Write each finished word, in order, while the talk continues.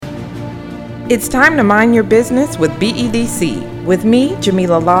It's time to mind your business with BEDC. With me,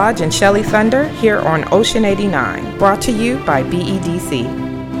 Jamillah Lodge and Shelly Thunder here on Ocean 89. Brought to you by BEDC.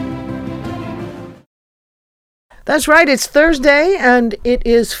 That's right, it's Thursday and it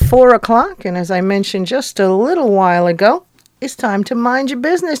is 4 o'clock. And as I mentioned just a little while ago, it's time to mind your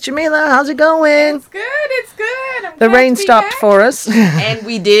business. Jamillah, how's it going? It's good. The rain stopped for us. And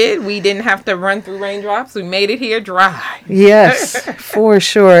we did. We didn't have to run through raindrops. We made it here dry. Yes, for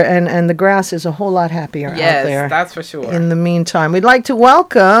sure. And the grass is a whole lot happier out there. Yes, that's for sure. In the meantime, we'd like to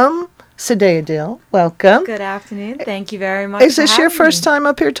welcome Sideya Dill. Welcome. Good afternoon. Thank you very much. Is this your first time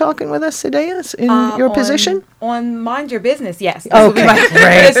up here talking with us, Sideya, in your position? On Mind Your Business, yes. Okay,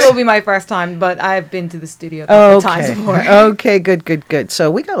 great. This will be my first time, but I've been to the studio a couple of times before. Okay, good. So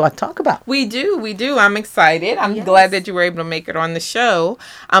we got a lot to talk about. We do. I'm excited. I'm glad that you were able to make it on the show.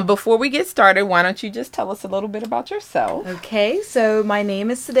 Before we get started, why don't you just tell us a little bit about yourself? Okay, so my name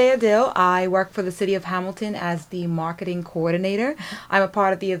is Sideya Dill. I work for the City of Hamilton as the marketing coordinator. I'm a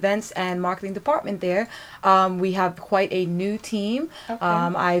part of the events and marketing department there. We have quite a new team. Okay.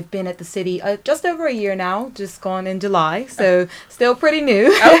 I've been at the city just over a year now, just gone in July, so still pretty new.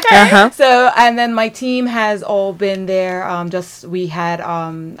 Okay. So, and then my team has all been there. We had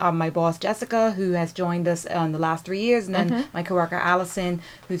my boss Jessica, who has joined us in the last 3 years, and then my coworker Allison,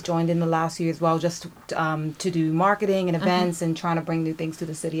 who's joined in the last year as well, just to do marketing and events and trying to bring new things to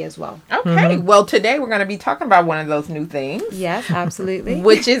the city as well. Okay. Well, today we're going to be talking about one of those new things. Yes, absolutely.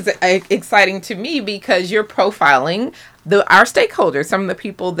 Which is exciting to me because you're profiling our stakeholders, some of the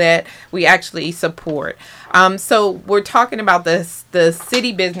people that we actually support. So we're talking about the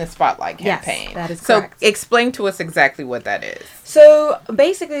City Business Spotlight campaign. Yes, that is correct. So explain to us exactly what that is. So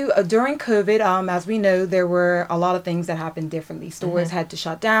basically, during COVID, as we know, there were a lot of things that happened differently. Stores had to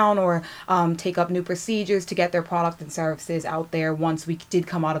shut down or take up new procedures to get their product and services out there once we did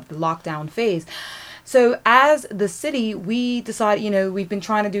come out of the lockdown phase. So as the city, we decided, we've been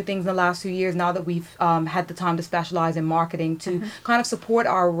trying to do things in the last few years now that we've had the time to specialize in marketing to kind of support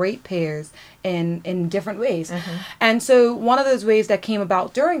our ratepayers in different ways. And so one of those ways that came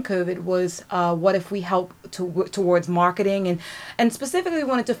about during COVID was what if we help towards marketing and specifically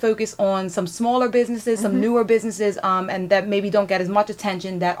wanted to focus on some smaller businesses, some newer businesses, and that maybe don't get as much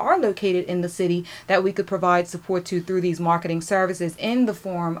attention that are located in the city that we could provide support to through these marketing services in the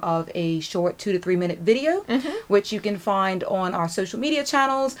form of a short 2 to 3 minute video, which you can find on our social media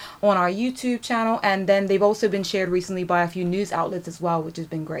channels, on our YouTube channel, and then they've also been shared recently by a few news outlets as well, which has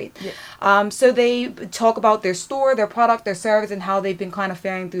been great. Yeah. So they talk about their store, their product, their service, and how they've been kind of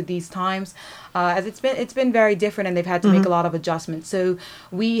faring through these times. As it's been very different, and they've had to make a lot of adjustments. So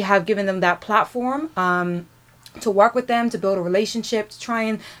we have given them that platform to work with them, to build a relationship, to try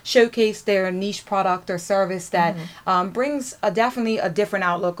and showcase their niche product or service that brings definitely a different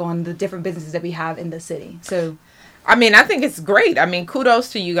outlook on the different businesses that we have in the city. So, I think it's great.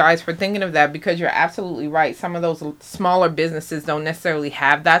 Kudos to you guys for thinking of that because you're absolutely right. Some of those smaller businesses don't necessarily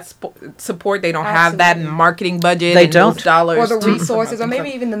have that support. They don't have that marketing budget. They don't. Those dollars. Or the resources or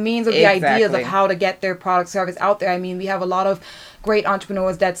maybe even the means of the ideas of how to get their product service out there. We have a lot of great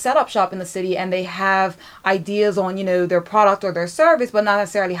entrepreneurs that set up shop in the city and they have ideas on, their product or their service, but not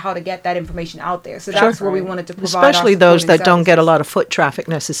necessarily how to get that information out there. So that's where we wanted to provide. Especially those that don't get a lot of foot traffic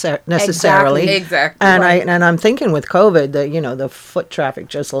necessarily. Exactly. And I'm thinking with COVID that, the foot traffic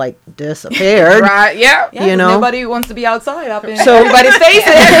just like disappeared. Right. Yeah. Nobody wants to be outside up in everybody's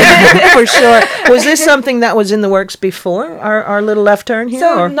faces. For sure. Was this something that was in the works before our little left turn here?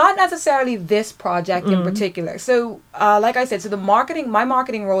 So not necessarily this project in particular. So like I said, my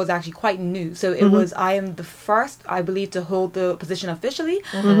marketing role is actually quite new. So it was, I am the first, I believe, to hold the position officially.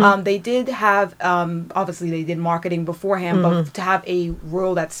 They did have, obviously they did marketing beforehand, but to have a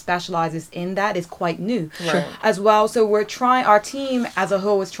role that specializes in that is quite new as well. So our team as a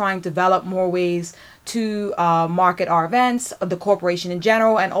whole is trying to develop more ways to market our events, the corporation in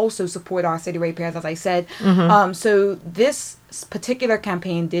general, and also support our city ratepayers, as I said. So this particular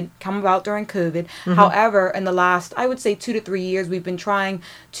campaign did come about during COVID. However, in the last, I would say 2 to 3 years, we've been trying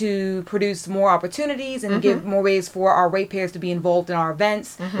to produce more opportunities and give more ways for our ratepayers to be involved in our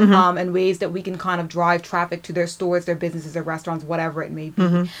events and ways that we can kind of drive traffic to their stores, their businesses, their restaurants, whatever it may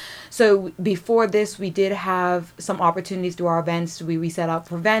be. So before this, we did have some opportunities to our events. We set up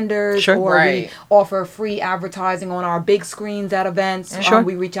for vendors we offer free advertising on our big screens at events.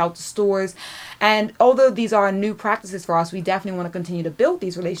 We reach out to stores. And although these are new practices for us, we definitely definitely want to continue to build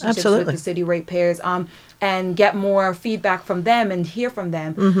these relationships Absolutely. with the city ratepayers. And get more feedback from them and hear from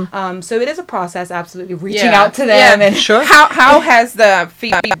them. So it is a process, absolutely, reaching out to them. Yeah. And Sure. How has the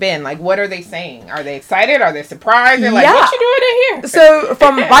feedback been? Like, what are they saying? Are they excited? Are they surprised? They're like, what you doing in here? So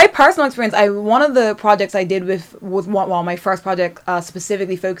from my personal experience, one of the projects I did my first project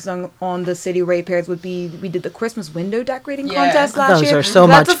specifically focused on the city ratepayers would be, we did the Christmas window decorating contest last year. Those are so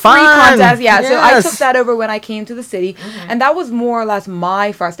that's much a free fun. contest. Yeah, so I Yes. took that over when I came to the city, and that was more or less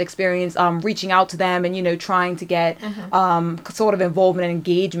my first experience reaching out to them and trying to get sort of involvement and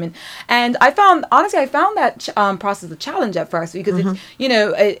engagement. And I found that process a challenge at first, because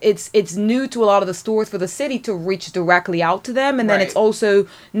it's new to a lot of the stores for the city to reach directly out to them, and then it's also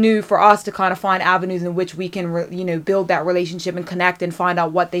new for us to kind of find avenues in which we can build that relationship and connect and find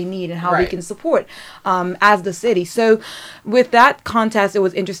out what they need and how we can support as the city. So with that contest, it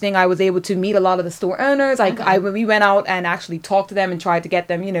was interesting. I was able to meet a lot of the store owners. When we went out and actually talked to them and tried to get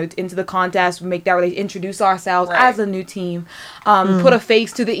them into the contest, make that introduce ourselves as a new team, put a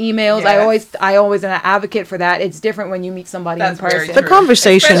face to the emails. I always am an advocate for that. It's different when you meet somebody in person. The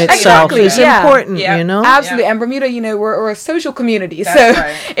conversation itself is important, Absolutely. And Bermuda, we're a social community,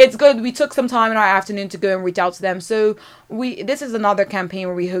 it's good. We took some time in our afternoon to go and reach out to them. So this is another campaign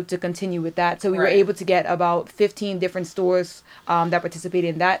where we hope to continue with that. So we were able to get about 15 different stores that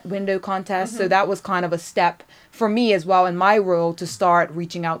participated in that window contest. So that was kind of a step for me as well in my role to start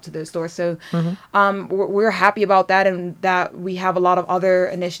reaching out to those stores. So we're happy about that, and that we have a lot of other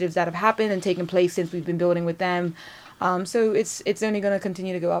initiatives that have happened and taken place since we've been building with them. So it's only going to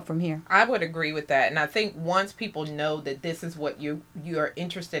continue to go up from here. I would agree with that. And I think once people know that this is what you are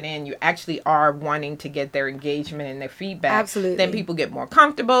interested in, you actually are wanting to get their engagement and their feedback. Absolutely. Then people get more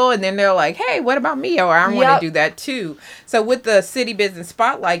comfortable, and then they're like, hey, what about me? Or I want to do that too. So with the City Business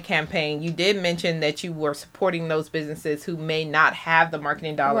Spotlight campaign, you did mention that you were supporting those businesses who may not have the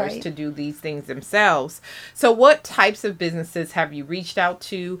marketing dollars to do these things themselves. So what types of businesses have you reached out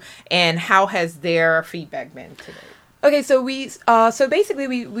to, and how has their feedback been today? Okay, so basically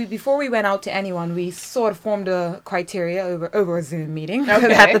we before we went out to anyone, we sort of formed a criteria over a Zoom meeting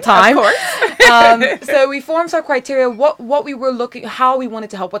at the time. Of course. So we formed some criteria, what we were how we wanted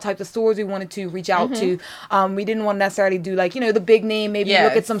to help, what types of stores we wanted to reach out to. We didn't want to necessarily do the big name, maybe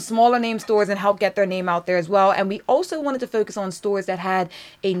look at some smaller name stores and help get their name out there as well. And we also wanted to focus on stores that had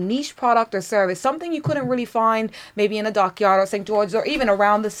a niche product or service, something you couldn't really find maybe in a Dockyard or St. George's or even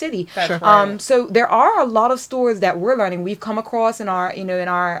around the city. That's right. So there are a lot of stores that we're learning, we've come across in our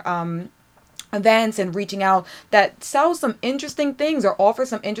events and reaching out, that sell some interesting things or offer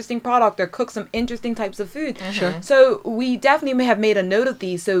some interesting product or cook some interesting types of food. Sure. So we definitely may have made a note of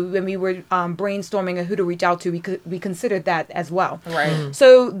these. So when we were brainstorming on who to reach out to, we considered that as well. Right.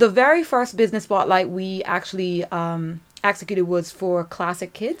 So the very first business spotlight we actually executed was for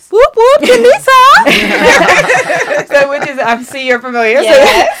Classic Kids. Whoop whoop, Janisa! So which is, I'm sure you're familiar.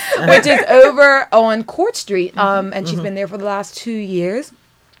 Yes. So, which is over on Court Street, and she's been there for the last 2 years.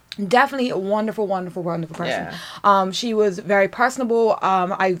 Definitely a wonderful person. Yeah. She was very personable.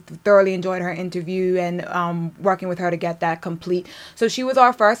 I thoroughly enjoyed her interview and working with her to get that complete. So she was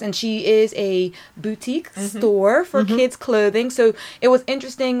our first, and she is a boutique store for kids' clothing. So it was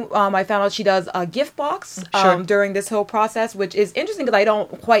interesting. I found out she does a gift box during this whole process, which is interesting because I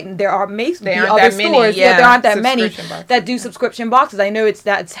don't quite. There are other stores, but there aren't that many that do subscription boxes. I know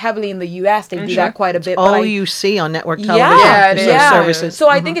it's heavily in the U.S. They do that quite a bit. All you see on network television services. So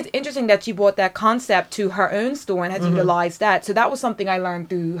I think it's interesting that she brought that concept to her own store and has utilized that. So that was something I learned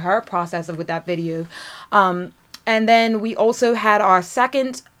through her process with that video. And then we also had our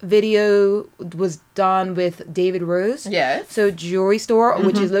second video was done with David Rose. Yes. So jewelry store,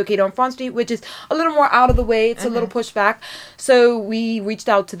 which is located on Front Street, which is a little more out of the way. It's a little pushback. So we reached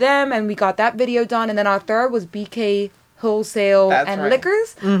out to them and we got that video done. And then our third was BK Wholesale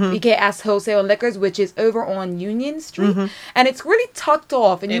Liquors, BKS Wholesale and Liquors, which is over on Union Street, and it's really tucked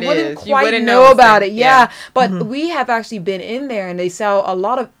off, and you wouldn't quite know about it. But we have actually been in there, and they sell a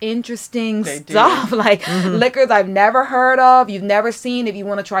lot of interesting stuff, like liquors I've never heard of, you've never seen. If you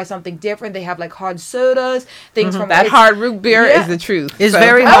want to try something different, they have like hard sodas, things from that hard root beer is the truth. It's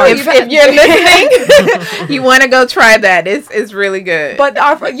very hard. If you're listening, you want to go try that. It's really good. But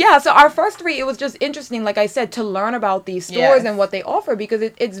so our first three, it was just interesting, like I said, to learn about these stores Yes. and what they offer, because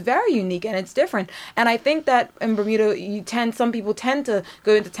it's very unique and it's different. And I think that in Bermuda, some people tend to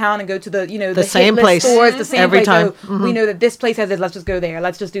go into town and go to the the same hit list place stores, the same every place. time. Oh, we know that this place has it. Let's just go there.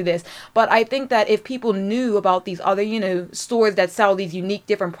 Let's just do this. But I think that if people knew about these other stores that sell these unique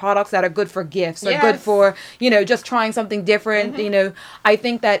different products that are good for gifts or good Yes. for just trying something different, I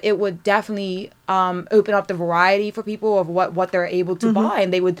think that it would definitely open up the variety for people of what they're able to buy,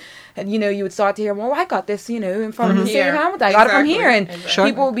 and they would, you would start to hear, well, I got this, in front of the city of Hamilton. I got it from here, and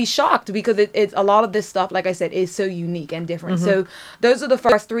people will be shocked because it's a lot of this stuff, like I said, is so unique and different. So those are the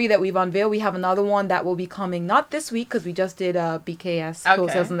first 3 that we've unveiled. We have another one that will be coming not this week because we just did BKS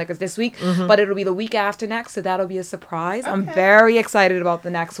Wholesales and Liquors this week, but it'll be the week after next. So that'll be a surprise. I'm very excited about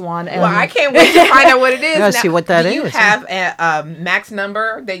the next one. And Well, I can't wait to find out what it is. Gotta see what that do you is. have a max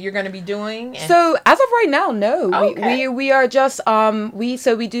number that you're going to be doing? So as of right now, no. Okay. We are just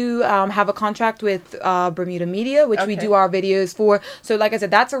we do have a contract with Bermuda Media, which we do our videos for. So like I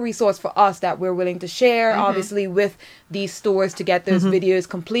said, that's a resource for us that we're willing to share, obviously, with these stores to get those videos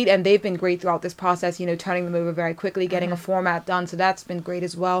complete. And they've been great throughout this process, turning them over very quickly, getting a format done. So that's been great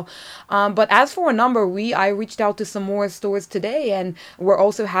as well. But as for a number, I reached out to some more stores today, and we're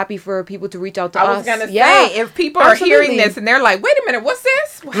also happy for people to reach out to us. I was going to say, if people are hearing this and they're like, wait a minute, what's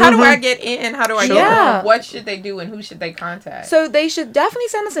this? How do I get in? How do I get in? What should they do, and who should they contact? So they should definitely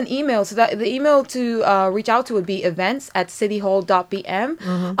send us an email. So that the email to reach out to would be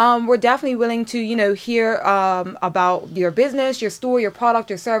events@cityhall.bm. We're definitely willing to, hear about your business, your store, your product,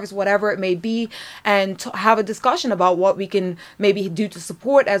 your service, whatever it may be, and have a discussion about what we can maybe do to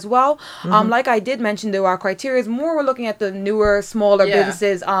support as well. Like I did mention, though, our criteria is more we're looking at the newer, smaller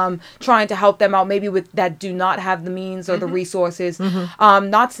businesses, trying to help them out maybe with that do not have the means or the resources.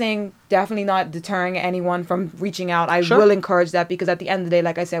 Not saying definitely not deterring anyone from reaching out. I will encourage that, because at the end of the day,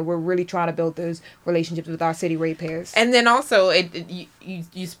 like I said, we're really trying to build those relationships with our city ratepayers. And then also,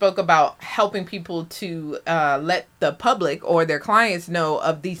 you spoke about helping people to let the public or their clients know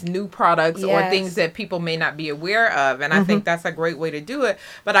of these new products or things that people may not be aware of. And I think that's a great way to do it.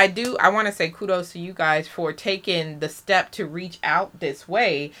 But I want to say kudos to you guys for taking the step to reach out this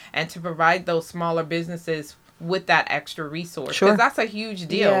way and to provide those smaller businesses with that extra resource, because that's a huge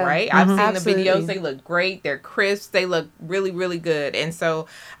deal, right? I've seen the videos. They look great. They're crisp. They look really, really good. And so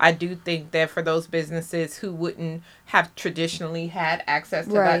I do think that for those businesses who wouldn't have traditionally had access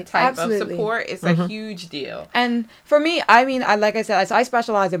to that type of support, it's a huge deal. And for me, I mean, like I said, I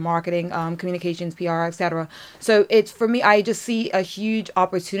specialize in marketing, communications, PR, etc. So it's, for me, I just see a huge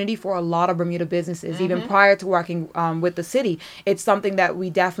opportunity for a lot of Bermuda businesses, even prior to working with the city. It's something that we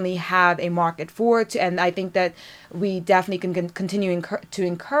definitely have a market for, and I think that we definitely can continue to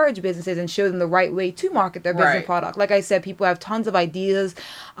encourage businesses and show them the right way to market their business product. Like I said, people have tons of ideas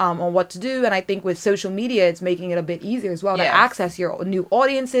on what to do, and I think with social media, it's making it a bit easier as well to access your new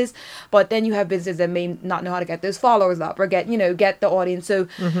audiences. But then you have businesses that may not know how to get those followers up or get the audience. So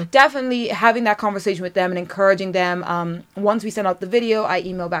definitely having that conversation with them and encouraging them. Once we send out the video, I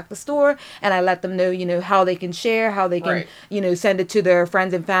email back the store and I let them know, how they can share, how they can, send it to their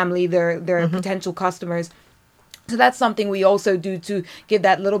friends and family, their potential customers. So that's something we also do to give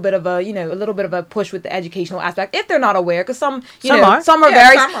that little bit of a push with the educational aspect if they're not aware, because some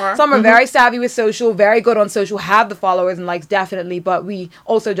are very savvy with social, very good on social, have the followers and likes, definitely, but we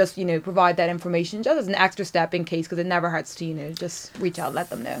also just provide that information just as an extra step in case, because it never hurts to just reach out, let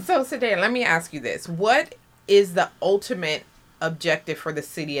them know. So Sideya, let me ask you this: what is the ultimate objective for the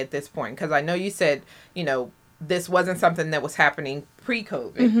city at this point? Because I know you said this wasn't something that was happening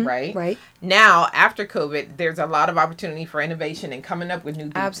pre-COVID, right? Right. Now, after COVID, there's a lot of opportunity for innovation and coming up with new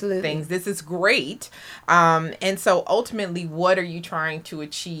things. This is great. And so ultimately, what are you trying to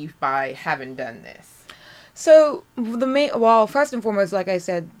achieve by having done this? So first and foremost, like I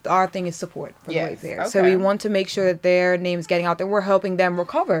said, our thing is support for the ratepayers. Okay. So we want to make sure that their name is getting out there. We're helping them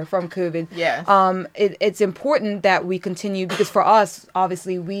recover from COVID. Yes. It's important that we continue, because for us,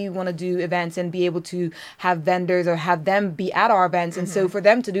 obviously, we want to do events and be able to have vendors or have them be at our events. And so for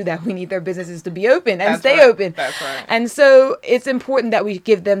them to do that, we need their businesses to be open and stay open. That's right. And so it's important that we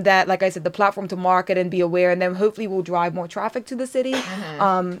give them that, like I said, the platform to market and be aware, and then hopefully we'll drive more traffic to the city,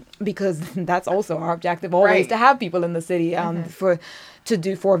 because that's also our objective. Always to have people in the city for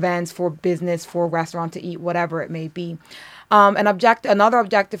events, for business, for restaurant to eat, whatever it may be. Another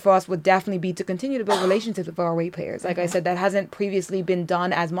objective for us would definitely be to continue to build relationships with our ratepayers. Like I said, that hasn't previously been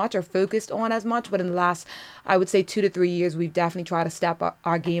done as much or focused on as much, but in the last, I would say 2 to 3 years, we've definitely tried to step up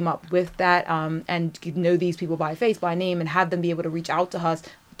our game up with that, and know these people by face, by name, and have them be able to reach out to us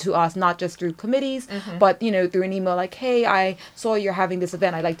to us, not just through committees, but, through an email like, hey, I saw you're having this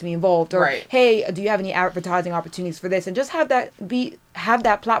event, I'd like to be involved, or hey, do you have any advertising opportunities for this? And just have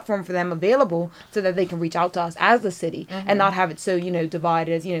that platform for them available so that they can reach out to us as the city and not have it so,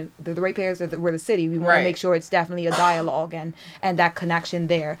 divided as, the ratepayers we're the city. We want to make sure it's definitely a dialogue and that connection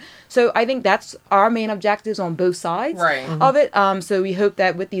there. So I think that's our main objectives on both sides of it. So we hope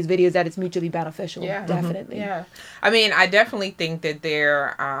that with these videos that it's mutually beneficial. Yeah. Definitely. Yeah. I mean, I definitely think that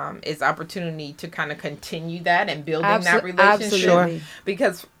there is opportunity to kind of continue that and building that relationship. Absolutely.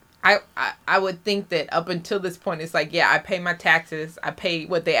 Because I would think that up until this point, it's like, I pay my taxes, I pay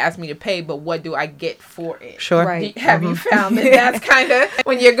what they ask me to pay, but what do I get for it? Sure. Right. Have you found that that's kind of,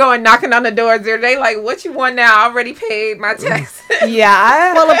 when you're going knocking on the doors, they like, what you want now? I already paid my taxes.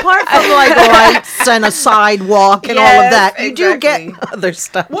 Yeah. Well, apart from like lights and a sidewalk and all of that, you do get other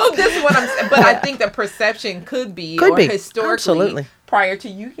stuff. Well, this is what I'm saying. But I think the perception could be historically. Absolutely. Prior to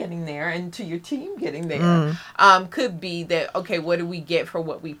you getting there and to your team getting there, could be that, okay, what do we get for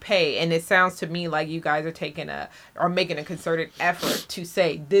what we pay? And it sounds to me like you guys are making a concerted effort to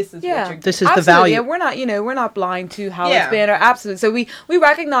say, this is what you're getting. This is the value. Yeah, we're not blind to how it's been, or absolutely. So we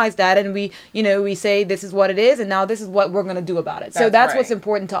recognize that, and we say this is what it is, and now this is what we're going to do about it. So that's what's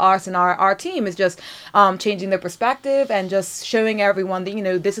important to us, and our team is just changing their perspective and just showing everyone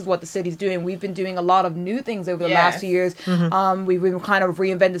that, this is what the city's doing. We've been doing a lot of new things over the last few years. We've been kind of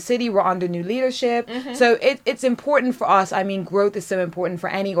reinvent the city. We're under new leadership. So it's important for us. I mean, growth is so important for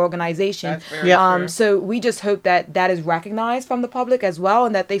any organization. That's very true. So we just hope that is recognized from the public as well,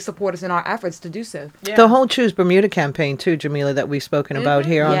 and that they support us in our efforts to do so. Yeah. The whole Choose Bermuda campaign too, Jamillah, that we've spoken about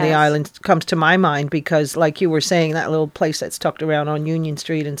here on the island comes to my mind because, like you were saying, that little place that's tucked around on Union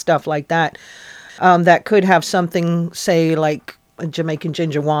Street and stuff like that, that could have something, say, like Jamaican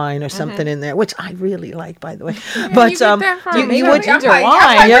ginger wine or something in there, which I really like, by the way. But you would ginger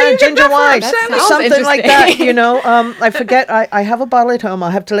wine, ginger wine, something like that. I forget. I have a bottle at home.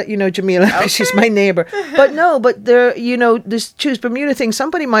 I'll have to let you know, Jamillah. She's my neighbor. But there, this Choose Bermuda thing.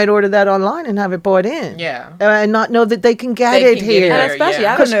 Somebody might order that online and have it bought in. Yeah, and not know that they can get it here. And especially,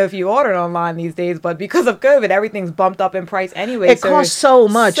 I don't know if you order it online these days, but because of COVID, everything's bumped up in price anyway. It costs so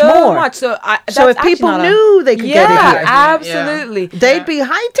much more. So if people knew they could get it here, absolutely. They'd be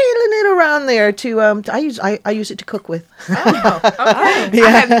hightailing it around there to I use it to cook with. Oh, okay. I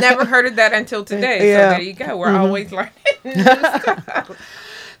have never heard of that until today. So there you go. We're always learning new stuff.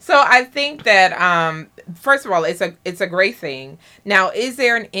 So I think that first of all, it's a great thing. Now, is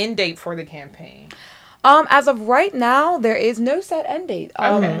there an end date for the campaign? As of right now, there is no set end date.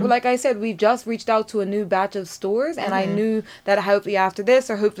 Like I said, we've just reached out to a new batch of stores, and I knew that hopefully after this,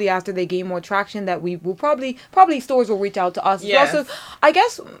 or hopefully after they gain more traction, that we will probably stores will reach out to us. Yes. Also, I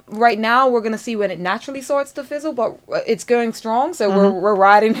guess right now we're gonna see when it naturally starts to fizzle, but it's going strong, so we're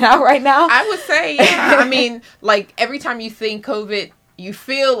riding it out right now. I would say, I mean, like every time you think COVID, you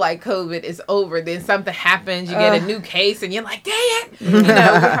feel like COVID is over, then something happens, you get a new case, and you're like, dang it! We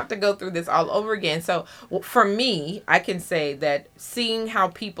have to go through this all over again. So for me, I can say that seeing how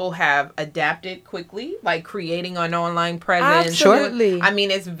people have adapted quickly, like creating an online presence. Absolutely. I mean,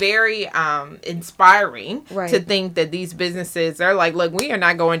 it's very inspiring to think that these businesses are like, look, we are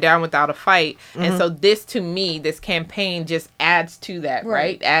not going down without a fight. And so this, to me, this campaign just adds to that,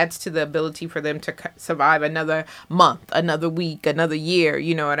 right? Adds to the ability for them to survive another month, another week, another year.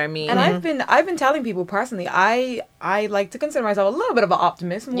 You know what I mean? And I've been telling people personally, I like to consider myself a little bit of an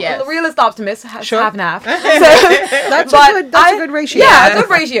optimist, a realist optimist, half and half. That's a good ratio. Yeah, a good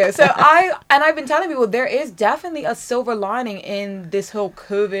ratio. So I've been telling people there is definitely a silver lining in this whole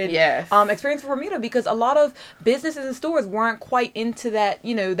COVID experience for Bermuda, because a lot of businesses and stores weren't quite into that,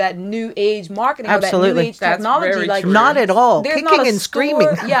 that new age marketing, or that new age technology. Like not at all. There's Kicking and screaming.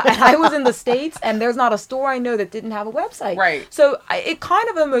 Yeah, and I was in the States, and there's not a store I know that didn't have a website. Right. So it kind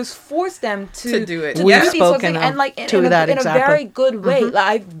of almost forced them to do it. We've these sorts of spoken things, and like in exactly. a very good way. Like,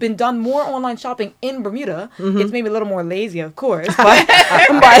 I've been done more online shopping in Bermuda. It's maybe a little more lazy, of course, but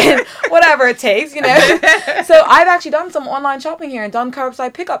whatever it takes, So I've actually done some online shopping here and done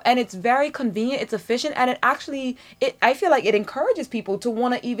curbside pickup, and it's very convenient, it's efficient, and I feel like it encourages people to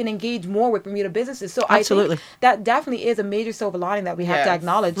want to even engage more with Bermuda businesses. So I think that definitely is a major silver lining that we have to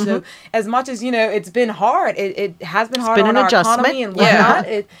acknowledge. So as much as it's been hard, it has been hard on our economy and whatnot.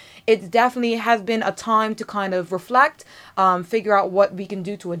 It definitely has been a time to kind of reflect, figure out what we can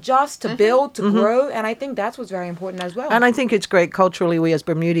do to adjust, to build, to grow. And I think that's what's very important as well. And I think it's great culturally, we as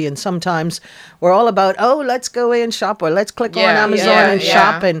Bermudians, sometimes we're all about, let's go in and shop, or let's click on Amazon and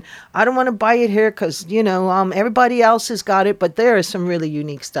shop. And I don't want to buy it here because, everybody else has got it. But there is some really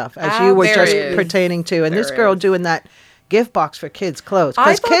unique stuff, as you were just pertaining to. And this girl doing that gift box for kids' clothes.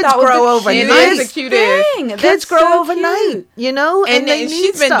 I Because thought kids that was grow the overnight. cutest thing. Kids That's grow so overnight, cute. you know, and they need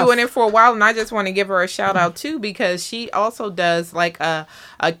she's been stuff. doing it for a while, and I just want to give her a shout out too, because she also does like a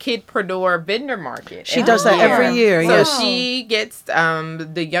kidpreneur vendor market. She does that every year. So Yes. she gets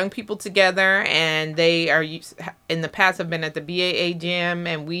the young people together, and they are in the past have been at the BAA gym,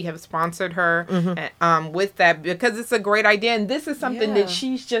 and we have sponsored her with that because it's a great idea, and this is something that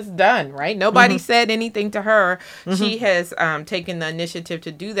she's just done. Right? Nobody said anything to her. She has taken the initiative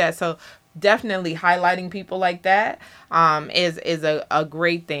to do that. So definitely highlighting people like that is a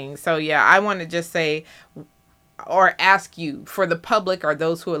great thing. So yeah, I want to just say or ask you, for the public or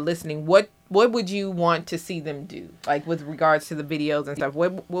those who are listening, what would you want to see them do, like with regards to the videos and stuff?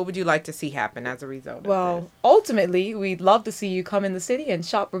 What would you like to see happen as a result? Well, ultimately, we'd love to see you come in the city and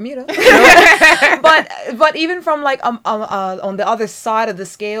shop Bermuda. but even from like on the other side of the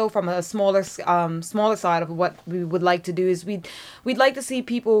scale, from a smaller side of what we would like to do is we'd like to see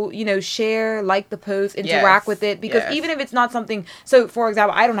people, you know, share, like the post, interact with it, because even if it's not something. So, for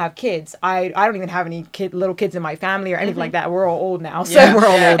example, I don't have kids. I don't even have any little kids in my family or anything like that. We're all old now, so we're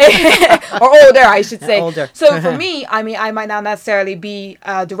all old. or older, I should say. Older. So for me, I mean, I might not necessarily be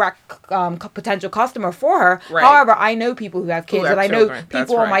a direct potential customer for her. Right. However, I know people who have kids, and I know children.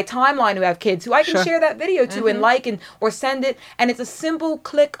 people on my timeline who have kids who I can share that video to and like or send it. And it's a simple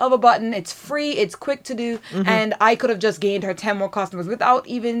click of a button. It's free. It's quick to do. And I could have just gained her 10 more customers without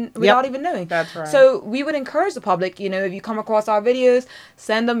even knowing. That's right. So we would encourage the public, you know, if you come across our videos,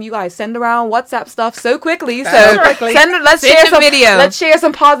 send them. You guys send around WhatsApp stuff so quickly. Let's share some video. Let's share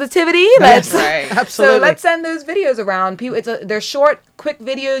some positivity. That's right. Absolutely. So let's send those videos around. People, they're short, quick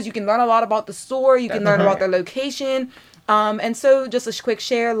videos. You can learn a lot about the store. You can learn about their location. And so just a quick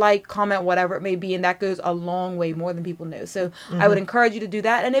share, like, comment, whatever it may be. And that goes a long way, more than people know. So I would encourage you to do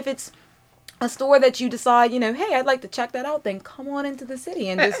that. And if it's a store that you decide, you know, hey, I'd like to check that out, then come on into the city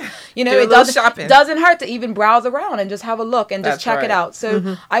and just, you know, it doesn't hurt to even browse around and just have a look and just check it out.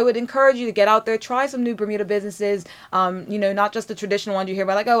 So I would encourage you to get out there, try some new Bermuda businesses, you know, not just the traditional ones you hear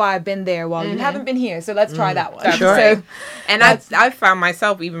about, like, oh, I've been there. Well, you haven't been here, so let's try that one. That's right. And I found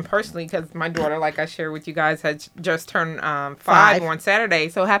myself, even personally, because my daughter, like I shared with you guys, had just turned 5 on Saturday.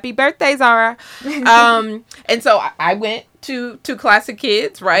 So happy birthday, Zara. And so I went to Classic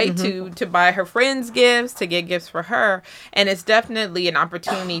Kids, right, to buy her friends gifts, to get gifts for her. And it's definitely an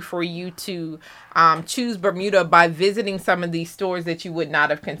opportunity for you to choose Bermuda by visiting some of these stores that you would not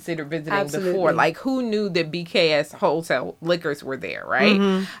have considered visiting before. Like, who knew that BKS wholesale liquors were there,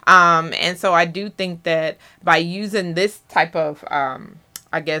 right? And so I do think that by using this type of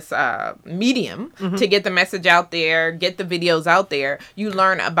medium to get the message out there, get the videos out there, you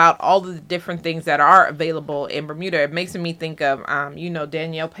learn about all the different things that are available in Bermuda. It makes me think of,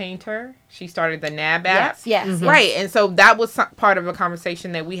 Danielle Painter. She started the NAB app. Yes. Right. And so that was part of a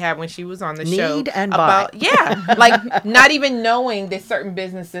conversation that we had when she was on the show. Need and about, buy. Yeah. Like, not even knowing that certain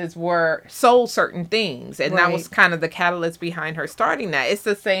businesses were sold certain things. And that was kind of the catalyst behind her starting that. It's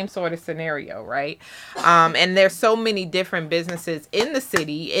the same sort of scenario, right? And there's so many different businesses in the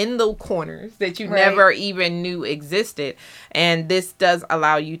city, in the corners, that you never even knew existed. And this does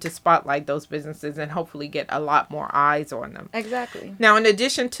allow you to spotlight those businesses and hopefully get a lot more eyes on them. Exactly. Now, in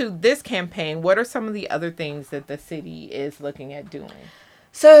addition to this campaign, what are some of the other things that the city is looking at doing?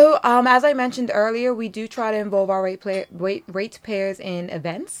 So, as I mentioned earlier, we do try to involve our ratepayers in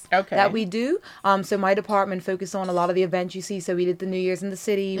events that we do. So my department focuses on a lot of the events you see. So we did the New Year's in the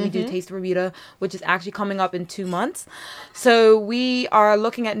city. We do Taste of Bermuda, which is actually coming up in 2 months. So we are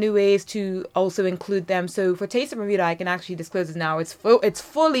looking at new ways to also include them. So for Taste of Bermuda, I can actually disclose it now. It's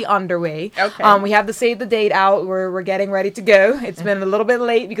fully underway. We have the save the date out. We're getting ready to go. It's been a little bit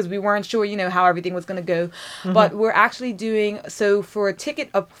late because we weren't sure, how everything was going to go. But we're actually doing, so for a ticket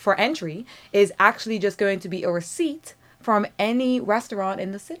up for entry is actually just going to be a receipt from any restaurant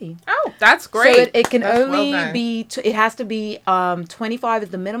in the city. Oh, that's great. So it can only be, it has to be 25 is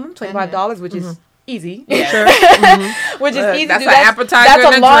the minimum, $25, which is easy. Yeah. Sure. Which is easy to do. That's an appetizer that's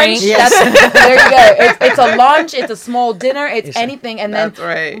and a lunch. drink. Yes. There you go. It's a lunch. It's a small dinner. It's anything. And then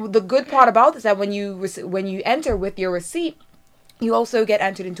the good part about this is that when you enter with your receipt, you also get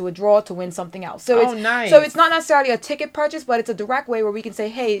entered into a draw to win something else. So nice. So it's not necessarily a ticket purchase, but it's a direct way where we can say,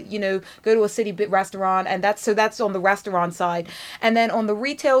 hey, go to a city restaurant, and that's on the restaurant side. And then on the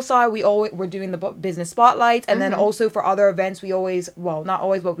retail side, we're doing the business spotlights, and then also for other events, we always, well, not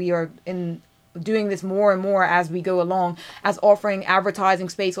always, but we are in doing this more and more as we go along, as offering advertising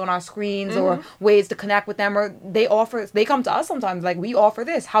space on our screens or ways to connect with them, or they come to us sometimes like, we offer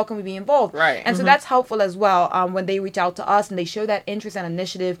this, how can we be involved? Right. And so that's helpful as well when they reach out to us and they show that interest and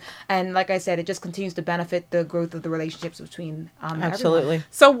initiative. And like I said, it just continues to benefit the growth of the relationships between Absolutely. everyone.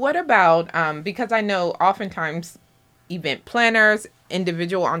 So what about, because I know oftentimes event planners,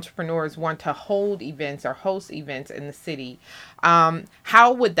 individual entrepreneurs want to hold events or host events in the city.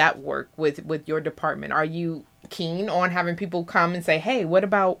 How would that work with your department? Are you keen on having people come and say, hey,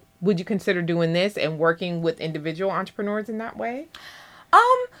 would you consider doing this and working with individual entrepreneurs in that way?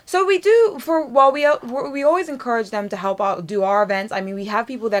 So we do we always encourage them to help out, do our events. I mean, we have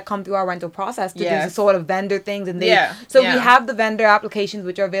people that come through our rental process to do the sort of vendor things, and we have the vendor applications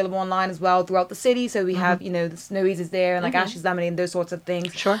which are available online as well throughout the city. So we have, the Snowies is there and like Ashley's Lemonade and those sorts of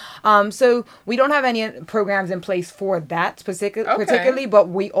things. Sure. So we don't have any programs in place for that particularly, but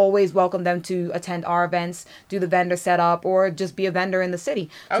we always welcome them to attend our events, do the vendor setup, or just be a vendor in the city.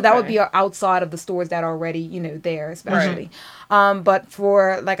 So that would be outside of the stores that are already, there, especially. Right. But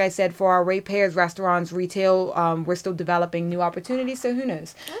for, like I said, for our ratepayers, restaurants, retail, we're still developing new opportunities. So who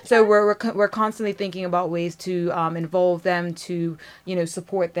knows? Okay. So we're constantly thinking about ways to involve them, to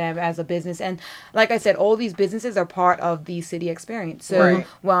support them as a business. And like I said, all these businesses are part of the city experience. So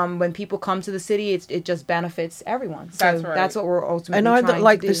when people come to the city, it just benefits everyone. So that's what we're ultimately trying to do.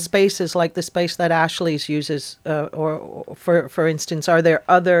 And the spaces, like the space that Ashley's uses, or for instance, are there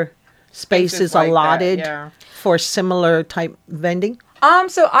other spaces like allotted for similar type vending?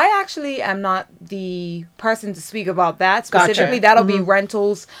 So I actually am not the person to speak about that specifically. Gotcha. That'll be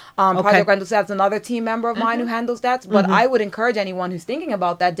rentals, project rentals. That's another team member of mine who handles that. But I would encourage anyone who's thinking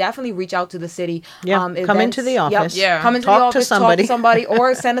about that, definitely reach out to the city. Come into the office. Come into the office, talk to somebody,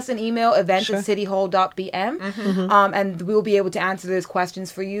 or send us an email, events@cityhall.bm, and we'll be able to answer those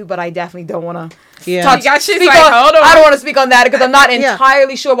questions for you. But I definitely don't want to I don't want to speak on that because I'm not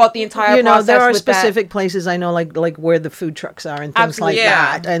entirely sure about the entire process. There are specific places I know, like where the food trucks are and things like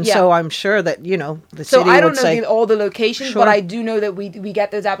that. And so I'm sure that, the city I don't would say, know all the locations, but I do know that we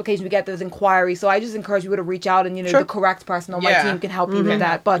get those applications, we get those inquiries. So I just encourage you to reach out and, the correct person on my team can help you with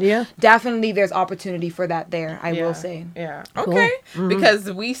that. But definitely there's opportunity for that there, I will say. Yeah. Okay. Cool.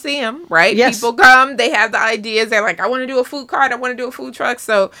 Because we see them, right? Yes. People come, they have the ideas. They're like, I want to do a food cart. I want to do a food truck.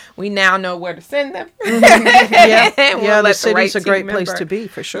 So we now know where to send them. The city's a great place to be,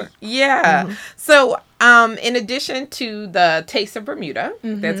 for sure. Yeah. So in addition to the Taste of Bermuda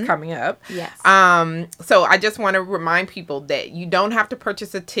that's coming up, so I just want to remind people that you don't have to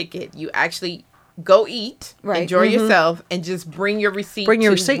purchase a ticket. You actually go eat, enjoy yourself, and just bring your receipt.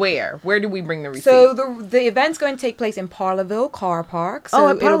 Where do we bring the receipt? So the event's going to take place in Parlerville Car Park. So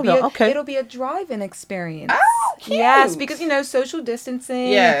at Parlerville, it'll be a drive-in experience. Oh, cute. Yes, because social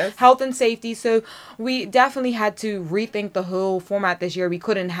distancing, health and safety. So we definitely had to rethink the whole format this year. We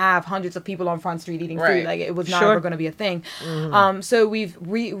couldn't have hundreds of people on Front Street eating food. Like, it was not ever going to be a thing. So we've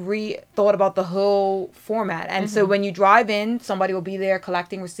thought about the whole format. And so when you drive in, somebody will be there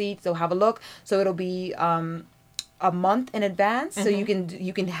collecting receipts. They'll have a look. So it'll be a month in advance, so you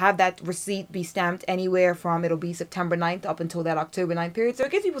can have that receipt be stamped anywhere from, it'll be September 9th up until that October 9th period. So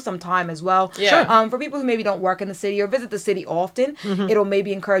it gives people some time as well. For people who maybe don't work in the city or visit the city often, it'll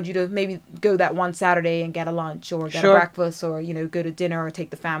maybe encourage you to maybe go that one Saturday and get a lunch or get a breakfast, or go to dinner or take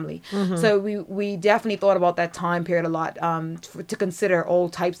the family. So we definitely thought about that time period a lot, to consider all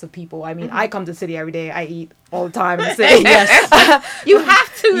types of people. I mean, I come to the city every day. I eat all the time in the city. You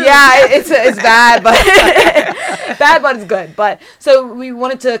have to. Yeah, it's bad, but bad, but it's good. But so we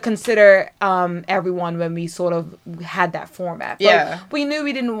wanted to consider everyone when we sort of had that format. But we knew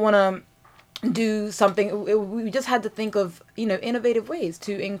we didn't want to do something. We just had to think of innovative ways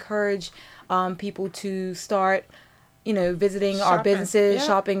to encourage people to start visiting our businesses,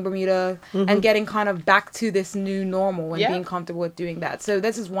 shopping Bermuda, and getting kind of back to this new normal and being comfortable with doing that. So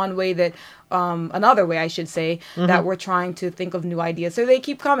this is one way that, another way I should say, that we're trying to think of new ideas. So they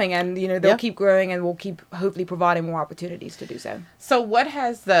keep coming, and they'll keep growing, and we'll keep hopefully providing more opportunities to do so. So what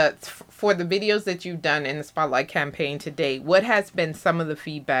has for the videos that you've done in the Spotlight campaign to date, what has been some of the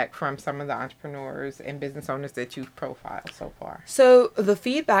feedback from some of the entrepreneurs and business owners that you've profiled so far? So the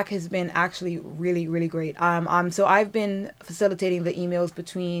feedback has been actually really, really great. So I've been facilitating the emails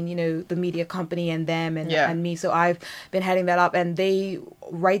between, the media company and them and me. So I've been heading that up, and they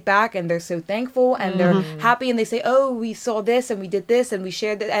write back and they're so thankful and they're happy and they say, oh, we saw this and we did this and we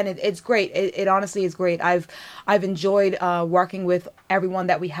shared it, and it's great. It honestly is great. I've enjoyed working with everyone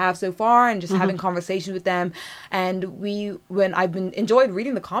that we have so far and just having conversations with them, and I've been enjoyed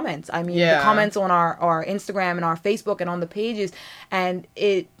reading the comments. I mean, the comments on our Instagram and our Facebook and on the pages, and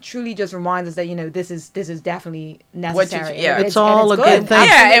it truly just reminds us that, you know, this is definitely necessary. It's all a good thing.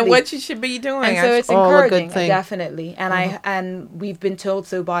 Yeah, and what you should be doing. And so it's encouraging, definitely. And we've been told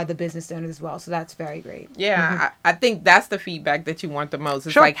so by the business owners as well. So that's very great. Yeah, I think that's the feedback that you want the most.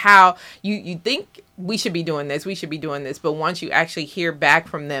 It's like how you think we should be doing this, but once you actually hear back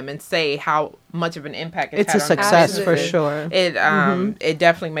from them and say how much of an impact it's a success for sure. It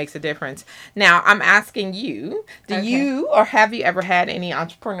definitely makes a difference. Now I'm asking you, you or have you ever had any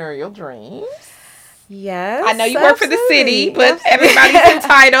entrepreneurial dreams? Yes. I know you work for the city, but everybody's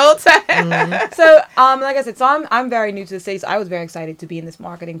entitled. So, like I said, I'm very new to the city, so I was very excited to be in this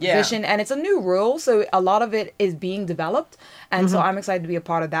marketing position, and it's a new role, so a lot of it is being developed, and so I'm excited to be a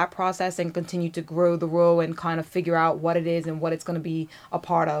part of that process and continue to grow the role and kind of figure out what it is and what it's going to be a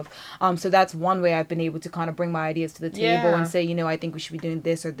part of. So that's one way I've been able to kind of bring my ideas to the table and say, you know, I think we should be doing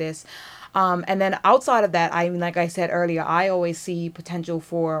this or this. And then outside of that, I mean, like I said earlier, I always see potential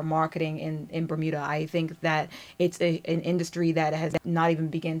for marketing in Bermuda. I think that it's an industry that has not even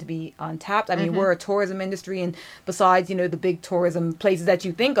begun to be untapped. I mean, we're a tourism industry, and besides, you know, the big tourism places that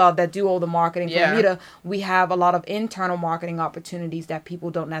you think of that do all the marketing for Bermuda, we have a lot of internal marketing opportunities that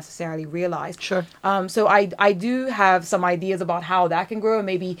people don't necessarily realize. Sure. So I do have some ideas about how that can grow, and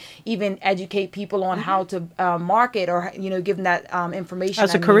maybe even educate people on how to market, or, you know, give them that information.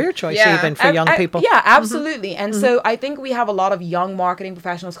 As a career choice, even for young people. Yeah, absolutely. And so I think we have a lot of young marketing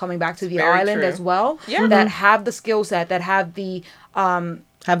professionals coming back to the island as well, that have the skill set, that have the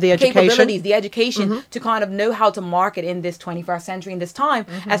education, the education to kind of know how to market in this 21st century, in this time,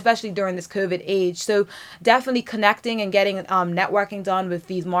 especially during this COVID age. So definitely connecting and getting networking done with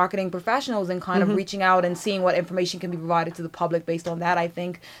these marketing professionals and kind of reaching out and seeing what information can be provided to the public based on that. I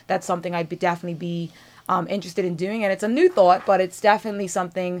think that's something I'd definitely be interested in doing, and it's a new thought, but it's definitely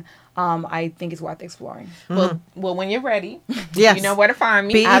something I think is worth exploring. Well, when you're ready, you know where to find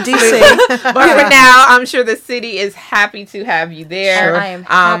me. BEDC. But for now, I'm sure the city is happy to have you there. Sure. I am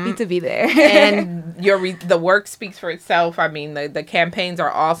happy to be there. And the work speaks for itself. I mean, the campaigns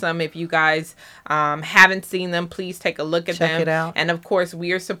are awesome. If you guys haven't seen them, please take a look at them. Check it out. And of course,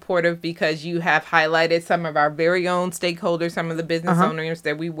 we are supportive because you have highlighted some of our very own stakeholders, some of the business owners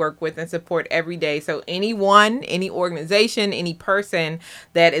that we work with and support every day. So anyone, any organization, any person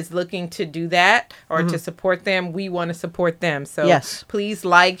that is looking to do that or to support them, we want to support them. So please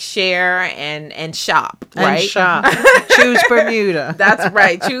like, share, and shop. Right? And shop. Choose Bermuda. That's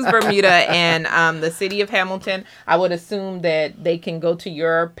right. Choose Bermuda. And the city of Hamilton, I would assume that they can go to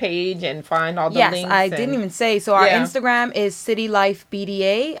your page and find all the links. Yes, I didn't even say. So our Instagram is City Life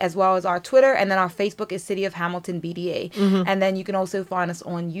BDA, as well as our Twitter, and then our Facebook is City of Hamilton BDA. And then you can also find us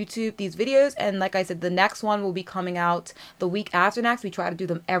on YouTube, these videos. And like I said, the next one will be coming out the week after next. We try to do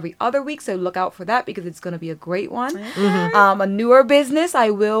them every other week, so look out for that because it's going to be a great one. A newer business, I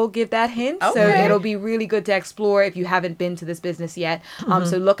will give that hint. So it'll be really good to explore if you haven't been to this business yet.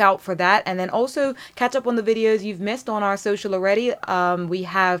 So look out for that. And then also catch up on the videos you've missed on our social already. We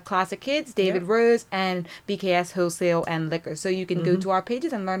have Classic Kids, David Rose, and BKS Wholesale and Liquor. So you can go to our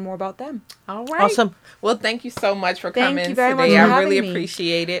pages and learn more about them. All right. Awesome. Well, thank you so much for coming today. I really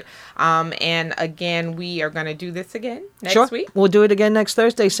appreciate it. And again, we are going to do this again next week. We'll do it again next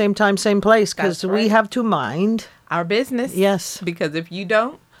Thursday, same time, same place, because we have to mind our business. Yes. Because if you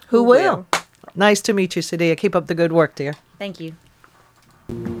don't, who will? Nice to meet you, Sideya. Keep up the good work, dear. Thank you.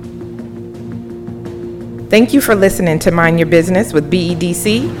 Thank you for listening to Mind Your Business with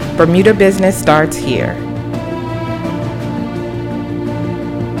BEDC. Bermuda Business starts here.